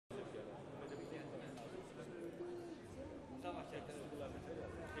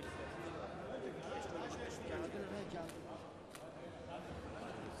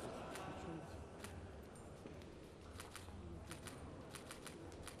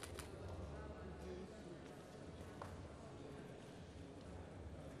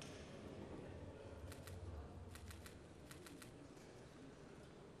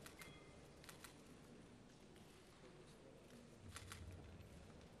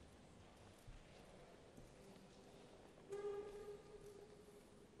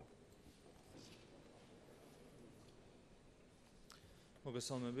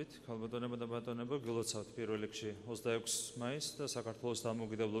მოგესალმებით, ქალბატონებო და ბატონებო, გილოცავთ პირველ რიგში 26 მაისს და საქართველოს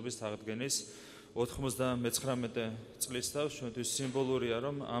დამოუკიდებლობის აღდგენის 99 წლის თავს ჩვენთვის სიმბოლურია,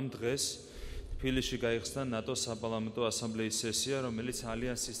 რომ ამ დღეს თბილისში გაიხსნა ნატოს საპარლამენტო ასამბლეის სესია, რომელიც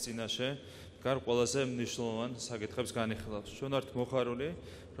ალიანსის წინაშე გარ ყველაზე მნიშვნელოვან საკითხებს განიხილავს. ჩვენ ვართ მოხარული,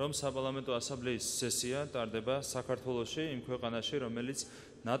 რომ საპარლამენტო ასამბლეის სესია ტარდება საქართველოში, იმ ქვეყანაში, რომელიც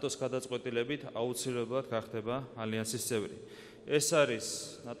ნატოს გადაწყვეტილებით აუცილებლად გახდება ალიანსის წევრი. ეს არის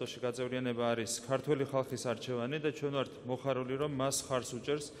ნატოში გაწევრიანება არის ქართველი ხალხის არჩევანი და ჩვენ ვართ მოხარული, რომ მას ხარს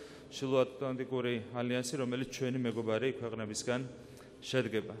უჭერს ჩრდილოატლანტიკური ალიანსი, რომელიც ჩვენი მეგობარი ქვეყნებისგან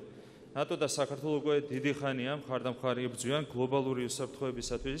შედგება. ნატო და საქართველო უკვე დიდი ხანია მხარდამხარი იბრძვიან გლობალური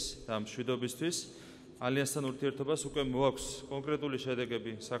უსაფრთხოებისათვის და მშვიდობისთვის. ალიანსთან ურთიერთობას უკვე მოაქვს კონკრეტული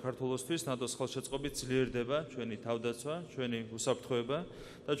შედეგები საქართველოსთვის. ნატოს ხელშეწყობით ძლიერდება ჩვენი თავდაცვა, ჩვენი უსაფრთხოება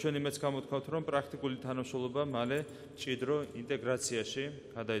და ჩვენი მეც გამოთქვათ, რომ პრაქტიკული თანამშრომლობა მალე მჭიდრო ინტეგრაციაში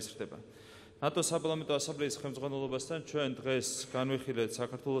გადაიზრდება. ნატოს საპარლამენტო ასამბლეის ხელმძღვანელობასთან ჩვენ დღეს განვიხილეთ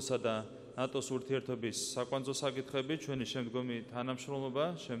საქართველოსა და ნატოს ურთიერთობის საკვანძო საკითხები, ჩვენი შემდგომი თანამშრომლობა,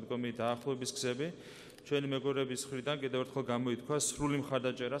 შემდგომი დაახლოების გზები. ჩვენი მეგობრების მხრიდან კიდევ ერთხელ გამოითქვა სრული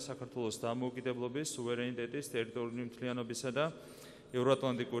მხარდაჭერა საქართველოს დამოუკიდებლობის, სუვერენიტეტის, ტერიტორიული მთლიანობისა და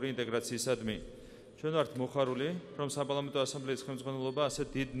ევროატლანტიკური ინტეგრაციისადმი. ჩვენ ვართ მოხარული, რომ საპარლამენტო ასამბლეის ხელმძღვანელობა ასეთ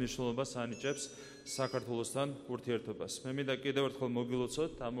დიდ მნიშვნელობას ანიჭებს საქართველოსთან ურთიერთობას. მე მინდა კიდევ ერთხელ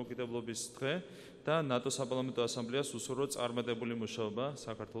მოგილოცოთ დამოუკიდებლობის დღე და ნატოს საპარლამენტო ასამბლეას უსურვო წარმატებული მუშაობა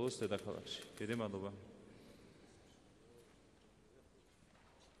საქართველოს დედაქალაქში. დიდი მადლობა.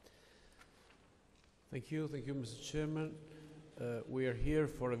 Thank you, Mr. Chairman. We are here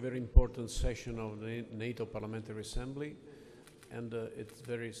for a very important session of the NATO Parliamentary Assembly, and it's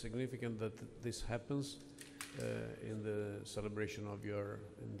very significant that this happens in the celebration of your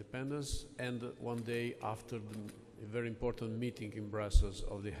independence, and one day after a very important meeting in Brussels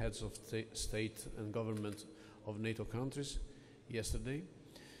of the heads of state and government of NATO countries yesterday.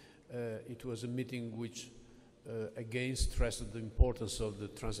 It was a meeting which again stressed the importance of the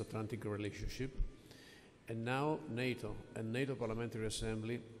transatlantic relationship. And now NATO and NATO Parliamentary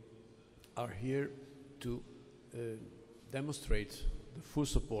Assembly are here to demonstrate the full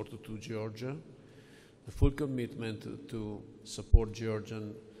support to Georgia, the full commitment to support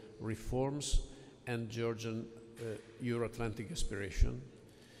Georgian reforms and Georgian Euro-Atlantic aspiration.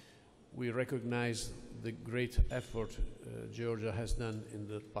 We recognize the great effort Georgia has done in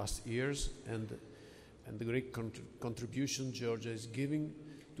the past years and the great contribution Georgia is giving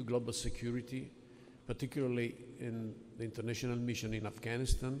to global security, particularly in the international mission in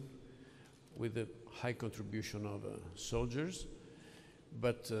Afghanistan, with the high contribution of soldiers.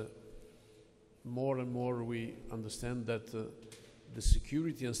 But more and more we understand that the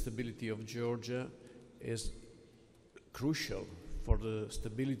security and stability of Georgia is crucial for the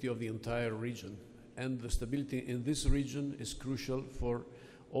stability of the entire region. And the stability in this region is crucial for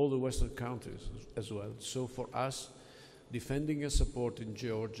all the Western countries as well. So for us, defending and supporting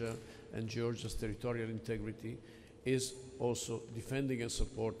Georgia and Georgia's territorial integrity is also defending and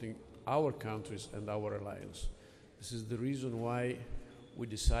supporting our countries and our alliance. This is the reason why we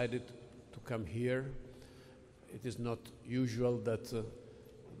decided to come here. It is not usual that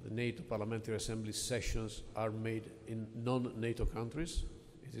the NATO Parliamentary Assembly sessions are made in non-NATO countries.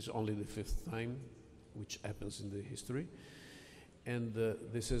 It is only the 5th time which happens in the history. And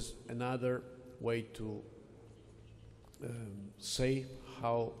this is another way to say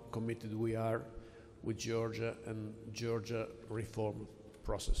how committed we are with Georgia and Georgia reform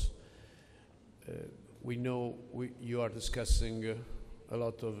process. We know you are discussing a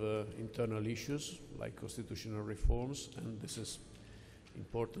lot of internal issues like constitutional reforms, and this is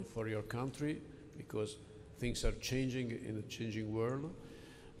important for your country because things are changing in a changing world.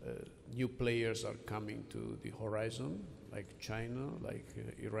 New players are coming to the horizon, like China, like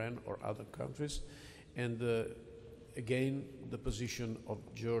Iran or other countries, and again, the position of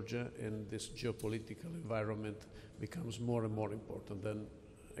Georgia in this geopolitical environment becomes more and more important. Then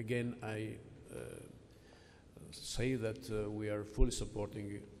again, I say that we are fully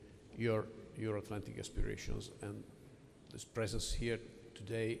supporting your Euro-Atlantic aspirations, and this presence here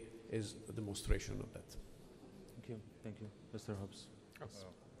today is a demonstration of that. Thank you, Mr. Hobbs.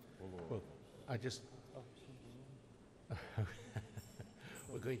 Well, I just...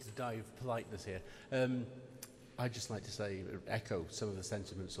 We're going to dive politeness here. I'd just like to say, echo some of the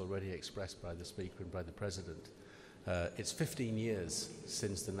sentiments already expressed by the Speaker and by the President. It's 15 years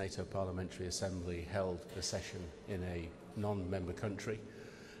since the NATO Parliamentary Assembly held a session in a non-member country,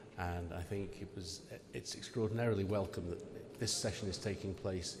 and I think it's extraordinarily welcome that this session is taking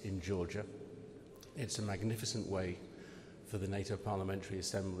place in Georgia. It's a magnificent way for the NATO Parliamentary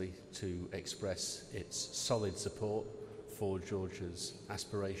Assembly to express its solid support for Georgia's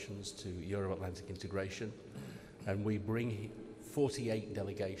aspirations to Euro-Atlantic integration. And we bring 48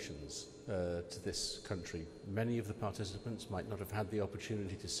 delegations to this country. Many of the participants might not have had the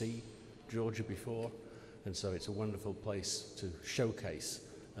opportunity to see Georgia before, and so it's a wonderful place to showcase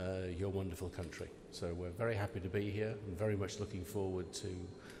your wonderful country. So we're very happy to be here and very much looking forward to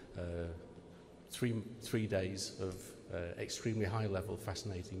three days of extremely high-level,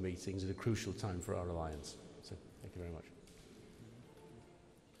 fascinating meetings at a crucial time for our alliance. So thank you very much.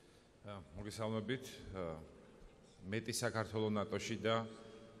 მოგესალმებით. მეტი საქართველო ნატოში და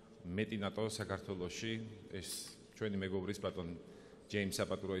მეტი ნატო საქართველოში ეს ჩვენი მეგობრის ბატონ ჯეიმს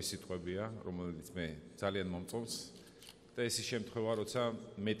საპატურის სიტყვებია, რომელიც მე ძალიან მომწონს და ეს ის შემთხვევა, როცა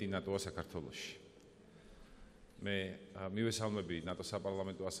მეტი ნატოა საქართველოში. მე მივესალმები ნატო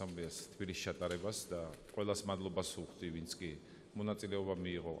საპარლამენტო ასამბლეას თბილისში ჩატარებას და ყველას მადლობას ვუხდი, ვინც კი მონაწილეობა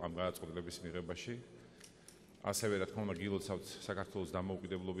მიიღო ამ გადაწყვეტილების მიღებაში. ასევე რა თქმა უნდა გილოცავთ საქართველოს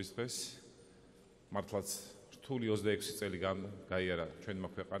დამოუკიდებლობის დღეს. მართლაც რთული 26 წელი გაიარა ჩვენმა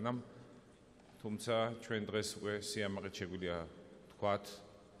ქვეყანამ, თუმცა ჩვენ დღეს უკვე სიამაყედ შეგვიძლია თქვათ,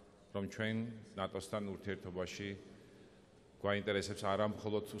 რომ ჩვენ ნატოსთან ურთიერთობაში გვაინტერესებს არა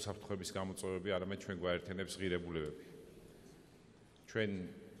მხოლოდ უსაფრთხოების გამოწვევები, არამედ ჩვენ გვაერთენებს ღირებულებები. ჩვენ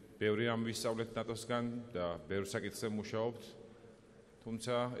ბევრი რამ ვისწავლეთ ნატოსგან და ბევრ საკითხზე მუშაობთ,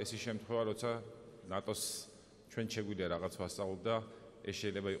 თუმცა ეს ის შემთხვევა, როცა ნატოს ჩვენ შეგვიძლია რაღაც ვასწავლოთ და ეს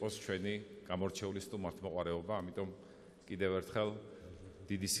შეიძლება იყოს ჩვენი გამორჩეული სტუმართმოყვარეობა, ამიტომ კიდევ ერთხელ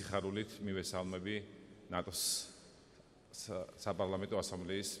დიდი სიხარულით მივესალმები ნატოს საპარლამენტო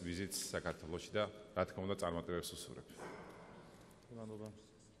ასამბლეის ვიზიტს საქართველოში და რა თქმა უნდა წარმატებებს უსურვებ.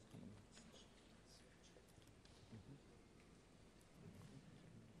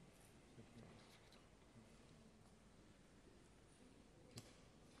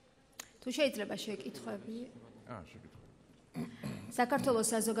 თუ შეიძლება შეკითხვები? შეკითხვა. საქართველოს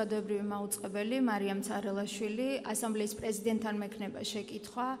საზოგადოებრივი მაუწყებელი მარიამ ცარელაშვილი, ასამბლეის პრეზიდენტთან მექნება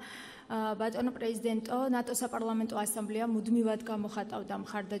შეკითხვა. ბატონო პრეზიდენტო, ნატო საპარლამენტო ასამბლეა მუდმივად გამოხატავდა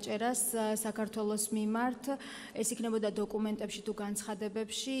მხარდაჭერას საქართველოს მიმართ. ეს იქნებოდა დოკუმენტებში თუ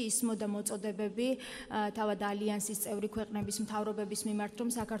განცხადებებში, ისმო და მოწოდებები თავად ალიანსის წევრი ქვეყნების მთავრობების მიმართ, რომ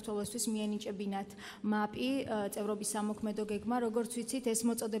საქართველოსთვის მიენიჭებინათ მაპი, წევრობის სამოქმედო გეგმა. როგორც ვიცით, ეს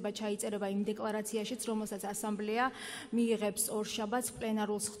მოწოდება ჩაიწერება იმ დეკლარაციაშიც, რომელსაც ასამბლეა მიიღებს ორშაბათს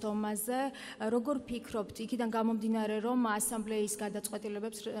პლენარულ სხდომაზე. როგორ ფიქრობთ, იქიდან გამომდინარე, რომ ასამბლეის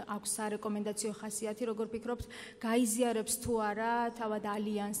გადაწყვეტილებებს აქვს სარეკომენდაციო ხასიათი, როგორ ფიქრობთ, გაიზიარებს თუ არა თავად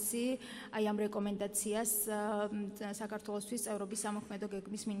ალიანსი აი ამ რეკომენდაციას საქართველოსთვის წევრობის სამოქმედო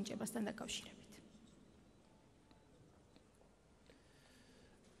გეგმის მინიჭებასთან დაკავშირებით?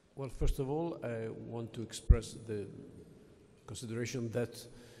 Well, first of all, I want to express the consideration that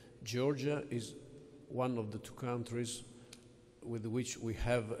Georgia is one of the two countries with which we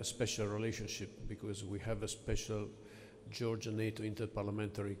have a special relationship because we have a special Georgia-NATO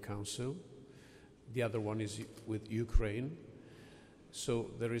Interparliamentary Council. The other one is with Ukraine.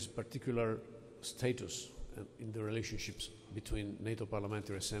 So there is particular status in the relationships between NATO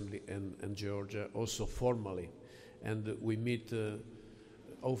Parliamentary Assembly and Georgia, also formally. And we meet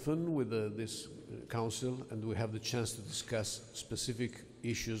often with this council, and we have the chance to discuss specific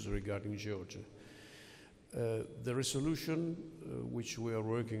issues regarding Georgia. The resolution which we are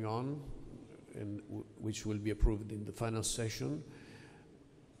working on and which will be approved in the final session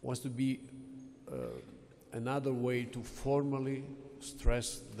wants to be another way to formally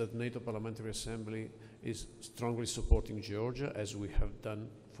stress that NATO Parliamentary Assembly is strongly supporting Georgia, as we have done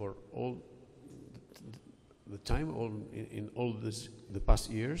for all the time, in all the past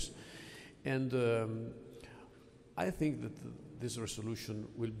years. And I think that this resolution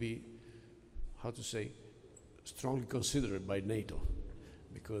will be, how to say, strongly considered by NATO,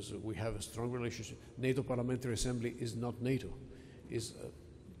 because we have a strong relationship. NATO Parliamentary Assembly is not NATO, it's a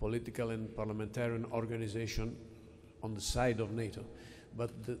political and parliamentarian organization on the side of NATO.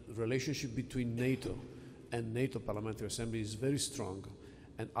 But the relationship between NATO and NATO Parliamentary Assembly is very strong,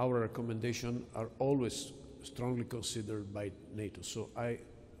 and our recommendations are always strongly considered by NATO. So I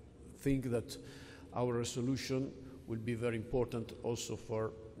think that our resolution will be very important also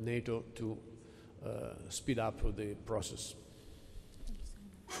for NATO to speed up the process.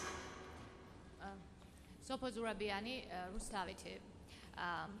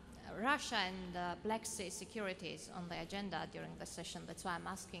 Russia and Black Sea security is on the agenda during the session. That's why I'm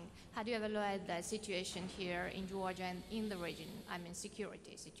asking, how do you evaluate the situation here in Georgia and in the region? I mean,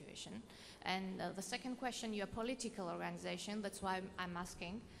 security situation. And the second question, your political organization, that's why I'm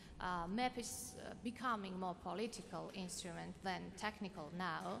asking, map is becoming more political instrument than technical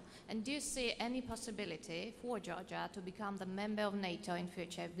now. And do you see any possibility for Georgia to become the member of NATO in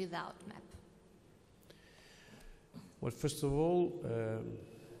future without map? Well, first of all,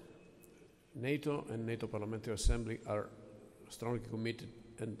 NATO and NATO Parliamentary Assembly are strongly committed,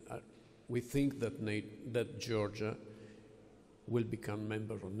 and we think that Georgia will become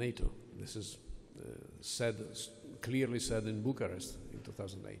member of NATO. This is clearly said in Bucharest in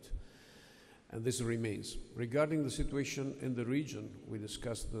 2008. And this remains. Regarding the situation in the region, we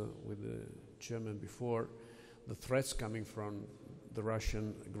discussed with the chairman before, the threats coming from the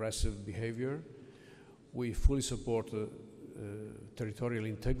Russian aggressive behavior. We fully support territorial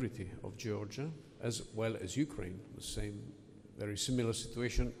integrity of Georgia, as well as Ukraine, the same, very similar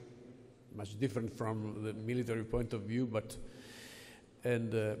situation, much different from the military point of view,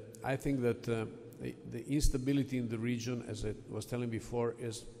 and I think that the instability in the region, as I was telling before,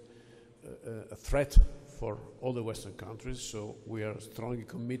 is a threat for all the Western countries, so we are strongly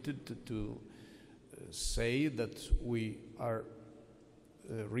committed to say that we are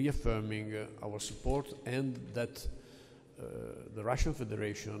reaffirming our support, and that the Russian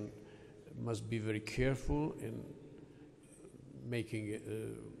Federation must be very careful in making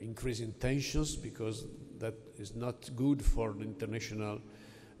increasing tensions, because that is not good for the international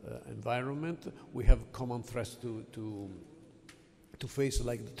environment. We have common threats to face,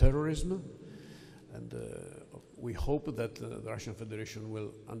 like the terrorism, and we hope that the Russian Federation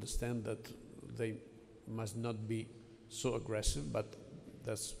will understand that they must not be so aggressive, but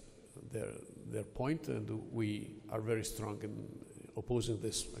that's their point, and we are very strong in opposing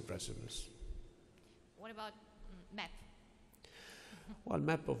this aggressiveness. What about MAP? Well,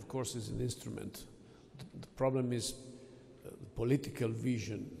 MAP, of course, is an instrument. The problem is the political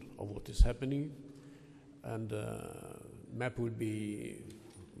vision of what is happening, and MAP would be,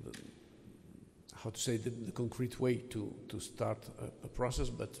 the concrete way to start a process,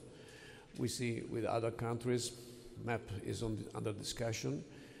 but we see with other countries, MAP is under discussion.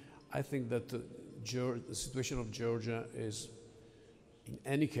 I think that the situation of Georgia is, in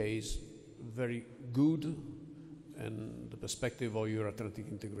any case, very good, and the perspective of Euro-Atlantic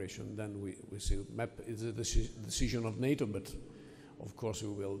integration. Then we see MAP is a decision of NATO, but of course we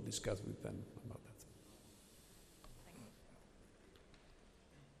will discuss with them about that.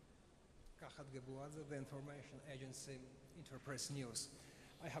 KOBAKHIDZE, the information agency, Interpress News.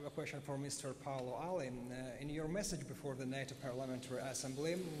 I have a question for Mr. Paolo ALLI. In your message before the NATO Parliamentary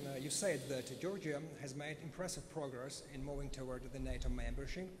Assembly, you said that Georgia has made impressive progress in moving toward the NATO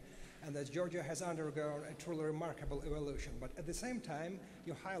membership, and that Georgia has undergone a truly remarkable evolution. But at the same time,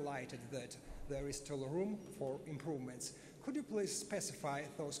 you highlighted that there is still room for improvements. Could you please specify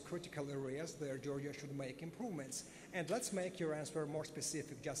those critical areas where Georgia should make improvements? And let's make your answer more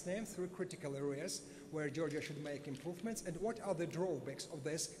specific. Just name 3 critical areas where Georgia should make improvements, and what are the drawbacks of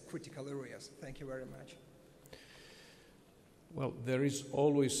these critical areas? Thank you very much. Well, there is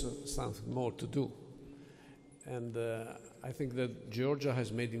always something more to do. And I think that Georgia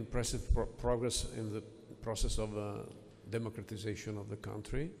has made impressive progress in the process of democratization of the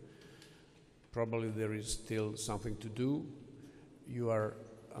country. Probably there is still something to do. You are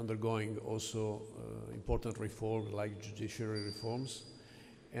undergoing also important reforms like judiciary reforms,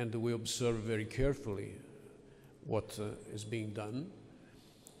 and we observe very carefully what is being done.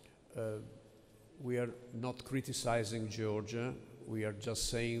 We are not criticizing Georgia. We are just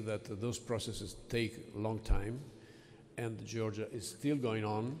saying that those processes take a long time, and Georgia is still going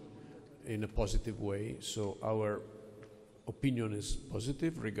on in a positive way. So our opinion is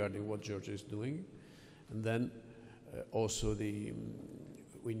positive regarding what Georgia is doing. And then also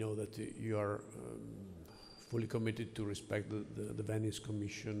we know that you are fully committed to respect the Venice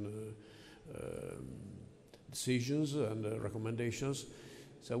Commission decisions and recommendations.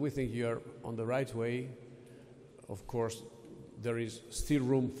 So we think you are on the right way. Of course, there is still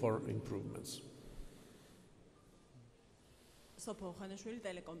room for improvements. სოფო ხანიშვილი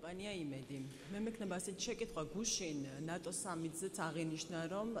ტელეკომპანია იმედი. მე მექნება ასეთი შეკითხვა გუშინ ნატო სამიტზეც აღინიშნა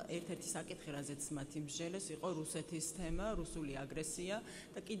რომ ერთ-ერთი საკითხი რაზეც მათი მსჯელეს იყო რუსეთის თემა, რუსული აგრესია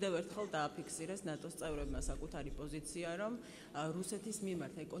და კიდევ ერთხელ დააფიქსირეს ნატოს წევრებმა საკუთარი პოზიცია რომ რუსეთის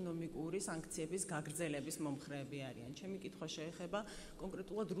მიმართ ეკონომიკური სანქციების გაგრძელების მომხრეები არიან. ჩემი კითხვა შეეხება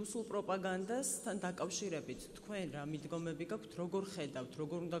კონკრეტულად რუსულ პროპაგანდასთან დაკავშირებით. თქვენ რა მიდგომები გაქვთ, როგორ ხედავთ,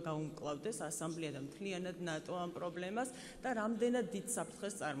 როგორ უნდა გაუმკლავდეს ასამბლეა და მთლიანად ნატო ამ პრობლემას და რამდენად დიდ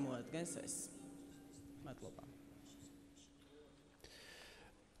საფრთხეს წარმოადგენს ეს? მადლობა.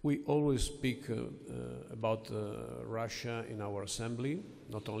 We always speak about Russia in our assembly,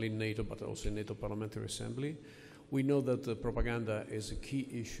 not only in NATO but also in NATO Parliamentary Assembly. We know that propaganda is a key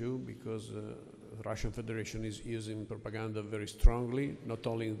issue because the Russian Federation is using propaganda very strongly, not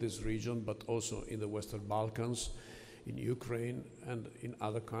only in this region, but also in the Western Balkans, in Ukraine, and in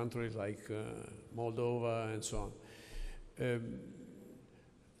other countries like Moldova and so on.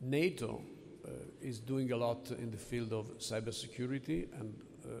 NATO is doing a lot in the field of cybersecurity, and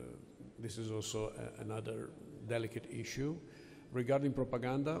this is also another delicate issue. Regarding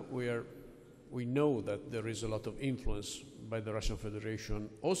propaganda, we know that there is a lot of influence by the Russian Federation,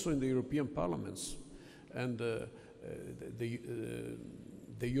 also in the European parliaments. And the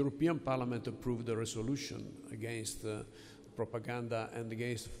European Parliament approved a resolution against propaganda and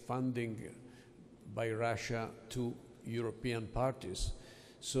against funding by Russia to European parties.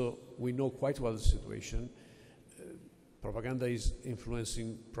 So we know quite well the situation. Propaganda is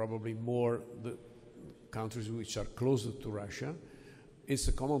influencing probably more the countries which are closer to Russia. It's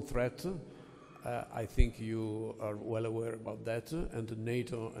a common threat. I think you are well aware about that, and the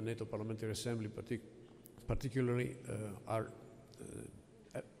NATO and NATO Parliamentary Assembly particularly are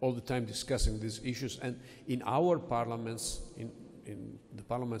all the time discussing these issues. And in our parliaments, in the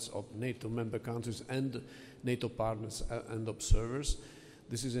parliaments of NATO member countries and NATO partners and observers,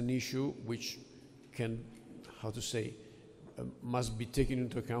 this is an issue which can, how to say, must be taken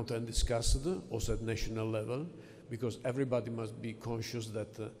into account and discussed also at national level, because everybody must be conscious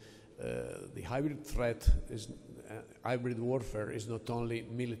that the hybrid threat is hybrid warfare is not only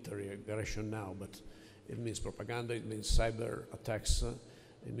military aggression now, but it means propaganda, it means cyber attacks,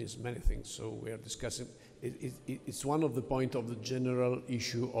 it means many things. So we are discussing, it's one of the points of the general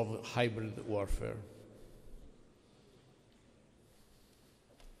issue of hybrid warfare.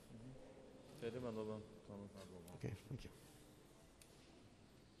 Okay, thank you.